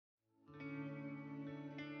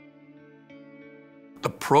The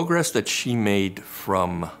progress that she made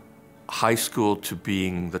from high school to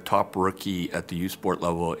being the top rookie at the U Sport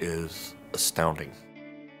level is astounding.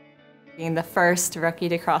 Being the first rookie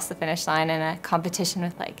to cross the finish line in a competition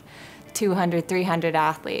with like 200, 300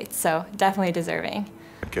 athletes, so definitely deserving.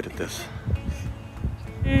 Good at this.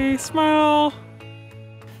 Hey, smile.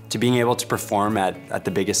 To being able to perform at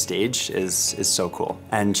the biggest stage is so cool.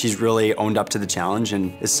 And she's really owned up to the challenge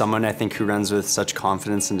and is someone I think who runs with such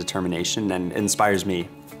confidence and determination and inspires me.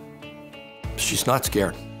 She's not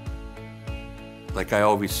scared. Like I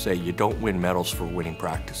always say, you don't win medals for winning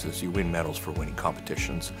practices, you win medals for winning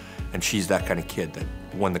competitions. And she's that kind of kid that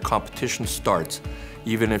when the competition starts,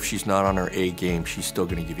 even if she's not on her A game, she's still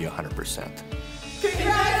gonna give you 100%.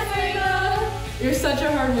 Congrats, Lena! You're such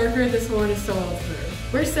a hard worker, this award is so well deserved.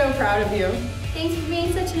 We're so proud of you. Thanks for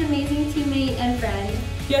being such an amazing teammate and friend.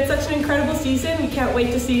 You had such an incredible season, we can't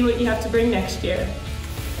wait to see what you have to bring next year.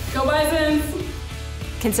 Go Bisons!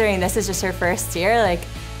 Considering this is just her first year, like,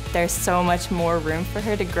 there's so much more room for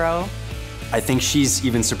her to grow. I think she's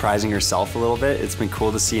even surprising herself a little bit. It's been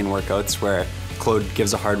cool to see in workouts where Claude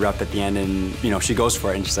gives a hard rep at the end and she goes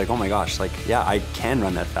for it and she's like, oh my gosh, like, yeah, I can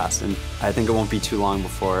run that fast. And I think it won't be too long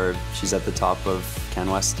before she's at the top of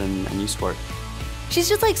CanWest and U Sport. She's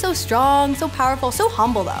just like so strong, so powerful, so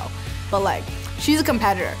humble though. But like, she's a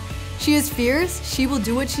competitor. She is fierce, she will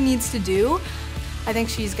do what she needs to do. I think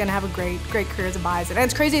she's gonna have a great career as a Bison. And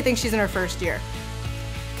it's crazy to think she's in her first year.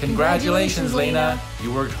 Congratulations, Lena.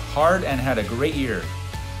 You worked hard and had a great year.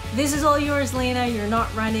 This is all yours, Lena. You're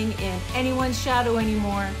not running in anyone's shadow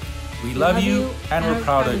anymore. We love you and we're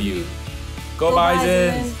proud of you. Go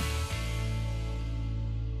Bisons!